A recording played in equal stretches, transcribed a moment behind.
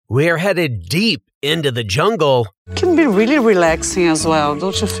We're headed deep into the jungle. It can be really relaxing as well,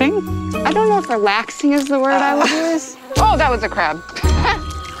 don't you think? I don't know if relaxing is the word I would use. Oh, that was a crab.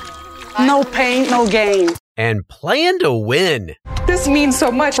 No pain, no gain. And playing to win. This means so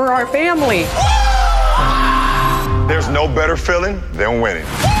much for our family. There's no better feeling than winning.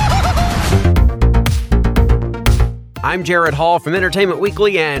 I'm Jared Hall from Entertainment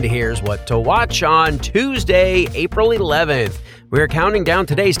Weekly, and here's what to watch on Tuesday, April 11th. We're counting down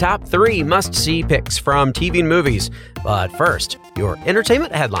today's top 3 must-see picks from TV and movies. But first, your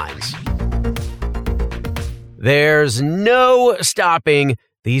entertainment headlines. There's no stopping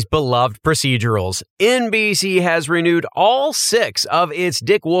these beloved procedurals. NBC has renewed all 6 of its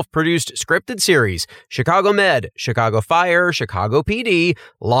Dick Wolf-produced scripted series: Chicago Med, Chicago Fire, Chicago PD,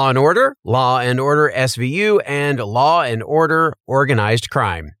 Law and Order SVU, and Law and Order Organized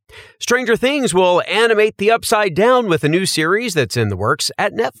Crime. Stranger Things will animate the Upside Down with a new series that's in the works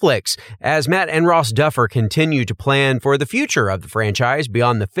at Netflix, as Matt and Ross Duffer continue to plan for the future of the franchise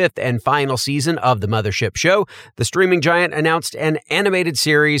beyond the 5th and final season of the Mothership show. The streaming giant announced an animated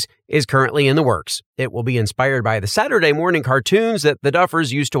series is currently in the works. It will be inspired by the Saturday morning cartoons that the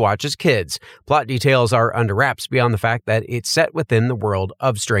Duffers used to watch as kids. Plot details are under wraps beyond the fact that it's set within the world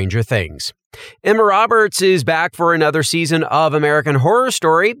of Stranger Things. Emma Roberts is back for another season of American Horror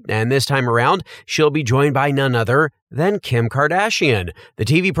Story, and this time around, she'll be joined by none other than Kim Kardashian. The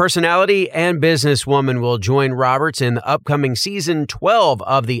TV personality and businesswoman will join Roberts in the upcoming season 12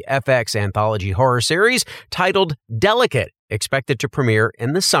 of the FX anthology horror series titled Delicate, expected to premiere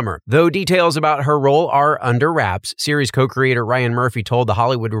in the summer. Though details about her role are under wraps, series co-creator Ryan Murphy told The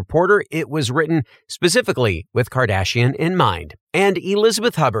Hollywood Reporter it was written specifically with Kardashian in mind. And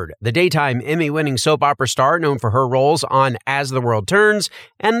Elizabeth Hubbard, the daytime Emmy-winning soap opera star known for her roles on As the World Turns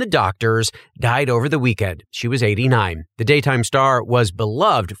and The Doctors, died over the weekend. She was 89. The daytime star was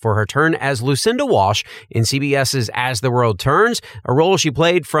beloved for her turn as Lucinda Walsh in CBS's As the World Turns, a role she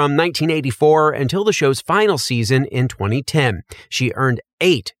played from 1984 until the show's final season in 2010. She earned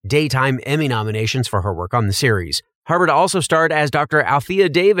 8 daytime Emmy nominations for her work on the series. Hubbard also starred as Dr. Althea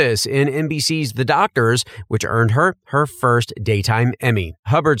Davis in NBC's The Doctors, which earned her first daytime Emmy.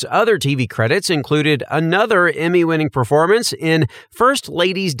 Hubbard's other TV credits included another Emmy-winning performance in First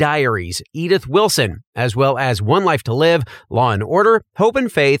Lady's Diaries, Edith Wilson, as well as One Life to Live, Law and Order, Hope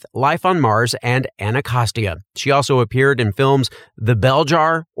and Faith, Life on Mars, and Anacostia. She also appeared in films The Bell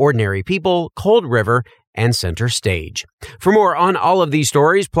Jar, Ordinary People, Cold River, and Center Stage. For more on all of these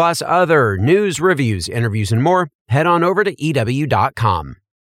stories, plus other news, reviews, interviews, and more, head on over to EW.com.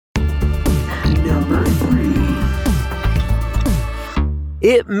 Number 3.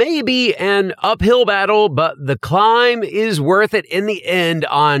 It may be an uphill battle, but the climb is worth it in the end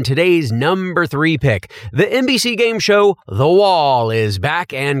on today's number 3 pick. The NBC game show The Wall is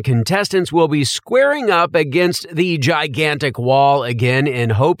back, and contestants will be squaring up against the gigantic wall again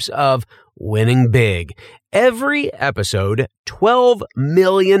in hopes of winning big. Every episode, $12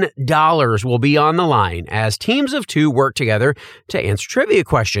 million will be on the line as teams of 2 work together to answer trivia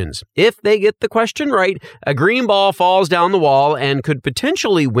questions. If they get the question right, a green ball falls down the wall and could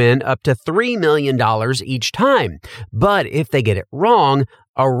potentially win up to $3 million each time. But if they get it wrong,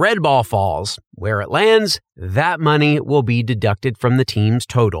 a red ball falls. Where it lands, that money will be deducted from the team's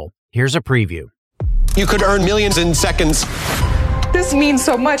total. Here's a preview. You could earn millions in seconds. This means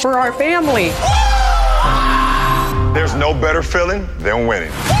so much for our family. There's no better feeling than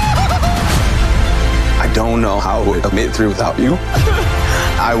winning. I don't know how I would have made it through without you.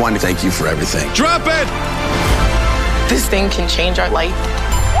 I want to thank you for everything. Drop it! This thing can change our life.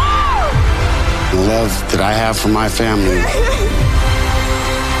 The love that I have for my family.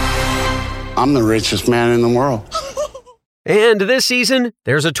 I'm the richest man in the world. And this season,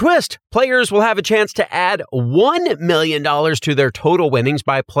 there's a twist. Players will have a chance to add $1 million to their total winnings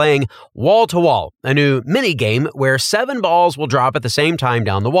by playing Wall to Wall, a new mini game where 7 balls will drop at the same time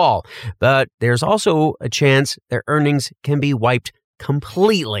down the wall. But there's also a chance their earnings can be wiped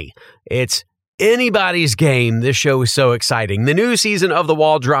completely. It's anybody's game. This show is so exciting. The new season of The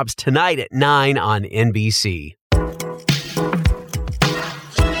Wall drops tonight at 9 on NBC.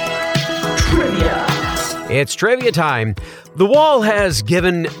 It's trivia time. The Wall has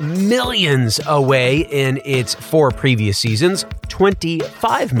given millions away in its 4 previous seasons,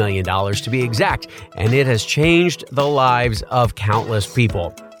 $25 million to be exact, and it has changed the lives of countless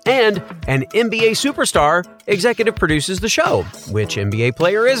people. And an NBA superstar executive produces the show. Which NBA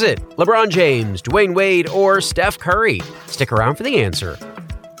player is it? LeBron James, Dwayne Wade, or Steph Curry? Stick around for the answer.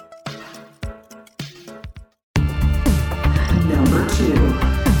 Number 2.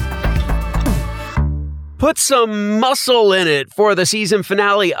 Put some muscle in it for the season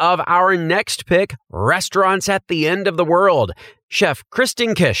finale of our next pick, Restaurants at the End of the World. Chef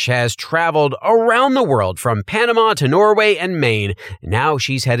Kristen Kish has traveled around the world from Panama to Norway and Maine. Now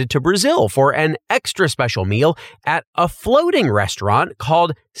she's headed to Brazil for an extra special meal at a floating restaurant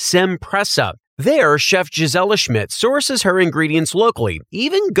called Sempressa. There, Chef Gisela Schmidt sources her ingredients locally,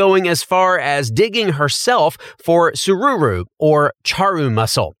 even going as far as digging herself for sururu, or charu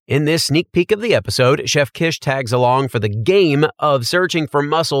mussel. In this sneak peek of the episode, Chef Kish tags along for the game of searching for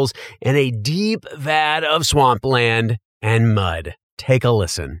mussels in a deep vat of swampland and mud. Take a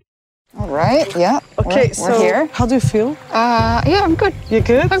listen. All right, yeah. Okay, we're here. How do you feel? Yeah, I'm good. You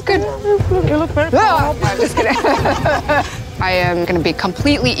good? I'm good. You look very No, calm. I'm just kidding. I am going to be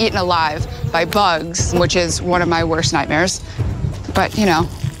completely eaten alive by bugs, which is one of my worst nightmares. But, you know,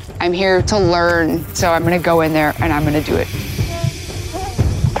 I'm here to learn, so I'm going to go in there and I'm going to do it.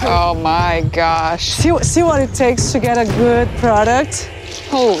 Oh my gosh. See what it takes to get a good product?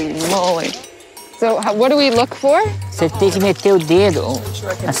 Holy moly. So what do we look for? Você tem que meter o dedo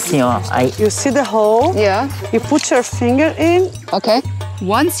assim, ó. Aí. You see the hole? Yeah. You put your finger in. Okay.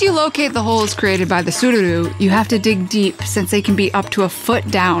 Once you locate the holes created by the sururu, you have to dig deep since they can be up to a foot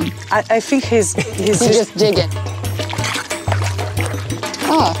down. I think he's just digging.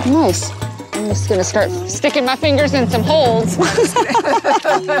 Oh, nice. I'm just gonna start sticking my fingers in some holes. I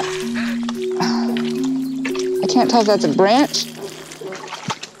can't tell if that's a branch.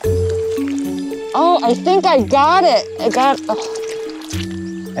 Oh, I think I got it. I got it.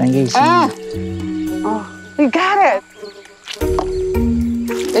 Ah! Oh, you got it.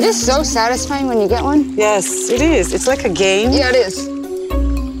 It is so satisfying when you get one. Yes, it is. It's like a game. Yeah, it is.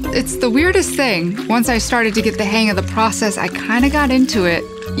 It's the weirdest thing. Once I started to get the hang of the process, I kind of got into it,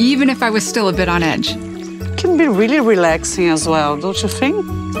 even if I was still a bit on edge. It can be really relaxing as well, don't you think?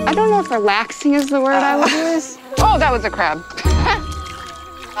 I don't know if relaxing is the word I would use. Oh, that was a crab.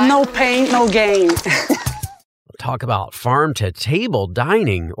 No pain, no gain. Talk about farm-to-table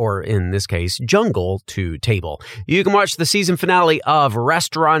dining, or in this case, jungle-to-table. You can watch the season finale of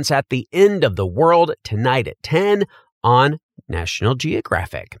Restaurants at the End of the World tonight at 10 on National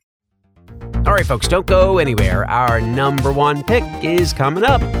Geographic. All right, folks, don't go anywhere. Our number one pick is coming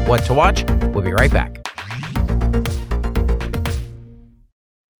up. What to watch? We'll be right back.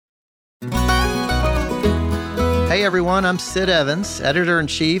 Hey everyone, I'm Sid Evans,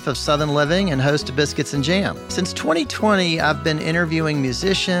 editor-in-chief of Southern Living and host of Biscuits and Jam. Since 2020, I've been interviewing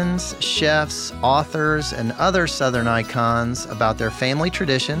musicians, chefs, authors, and other Southern icons about their family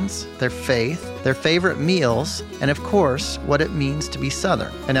traditions, their faith, their favorite meals, and of course, what it means to be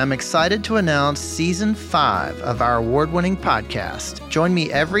Southern. And I'm excited to announce Season 5 of our award-winning podcast. Join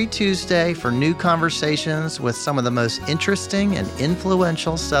me every Tuesday for new conversations with some of the most interesting and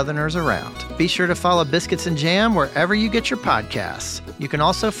influential Southerners around. Be sure to follow Biscuits and Jam wherever you get your podcasts. You can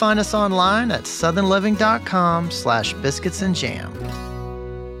also find us online at southernliving.com/biscuitsandjam.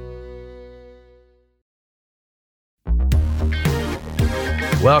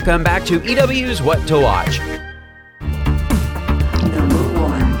 Welcome back to EW's What to Watch.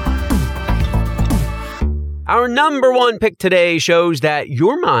 Our number one pick today shows that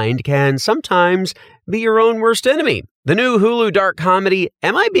your mind can sometimes be your own worst enemy. The new Hulu dark comedy,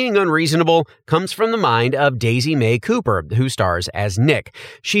 Am I Being Unreasonable?, comes from the mind of Daisy Mae Cooper, who stars as Nick.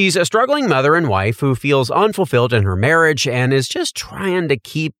 She's a struggling mother and wife who feels unfulfilled in her marriage and is just trying to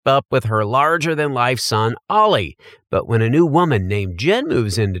keep up with her larger-than-life son, Ollie. But when a new woman named Jen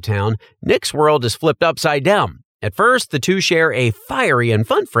moves into town, Nick's world is flipped upside down. At first, the two share a fiery and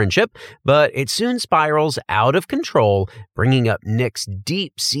fun friendship, but it soon spirals out of control, bringing up Nick's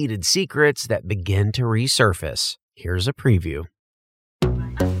deep-seated secrets that begin to resurface. Here's a preview.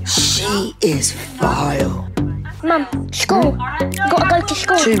 She is vile. Mum, school. Gotta go to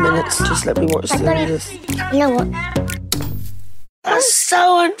school. 2 minutes, just let me watch this. You know what? That's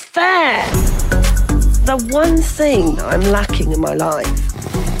so unfair. The one thing that I'm lacking in my life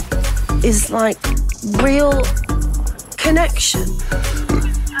is like real connection.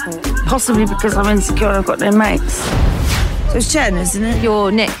 Possibly because I'm insecure and I've got no mates. So it's Jen, isn't it?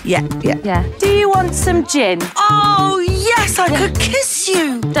 You're Nick. Yeah. Do you want some gin? Oh, yes, I could kiss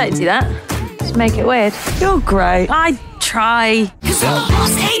you. Don't do that. Just make it weird. You're great. I try. Cause I'm a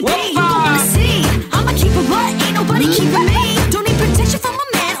boss, AB, you wanna see. I'm a keeper, but ain't nobody keeping me. Don't need protection from a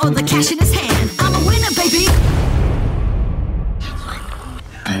man or the cash in his hand. I'm a winner, baby.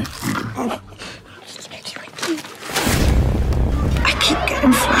 I keep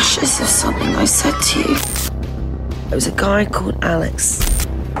getting flashes of something I said to you. There was a guy called Alex.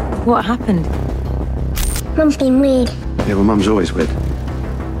 What happened? Mum's been weird. Yeah, well, Mum's always weird.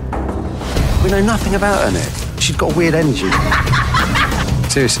 We know nothing about her, Nick. She's got a weird energy.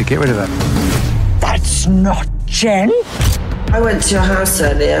 Seriously, get rid of her. That's not Jen. I went to your house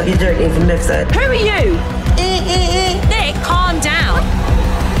earlier. You don't even live there. Who are you? Nick, calm down.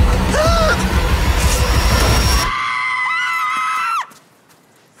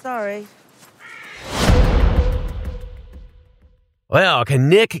 Sorry. Well, can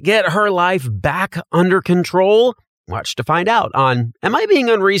Nick get her life back under control? Watch to find out on Am I Being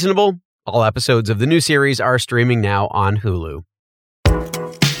Unreasonable? All episodes of the new series are streaming now on Hulu.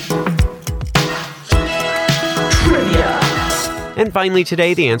 And finally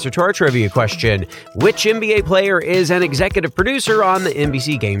today, the answer to our trivia question. Which NBA player is an executive producer on the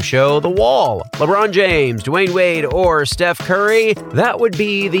NBC game show The Wall? LeBron James, Dwayne Wade, or Steph Curry? That would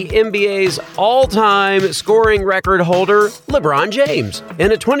be the NBA's all-time scoring record holder, LeBron James.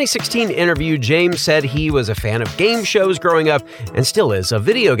 In a 2016 interview, James said he was a fan of game shows growing up and still is of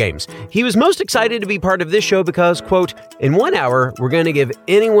video games. He was most excited to be part of this show because, quote, in 1 hour, we're going to give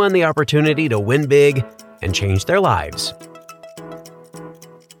anyone the opportunity to win big and change their lives.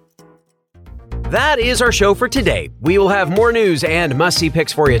 That is our show for today. We will have more news and must-see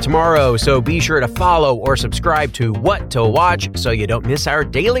picks for you tomorrow, so be sure to follow or subscribe to What to Watch so you don't miss our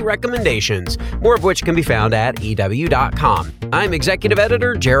daily recommendations, more of which can be found at EW.com. I'm Executive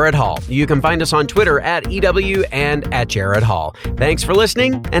Editor Jared Hall. You can find us on Twitter at EW and at Jared Hall. Thanks for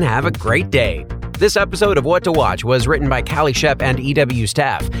listening and have a great day. This episode of What to Watch was written by Callie Shep and EW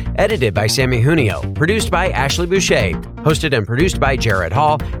staff, edited by Sammy Junio, produced by Ashley Boucher, hosted and produced by Jared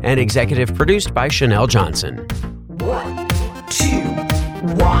Hall, and executive produced by Chanel Johnson. What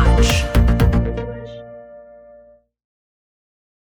to watch?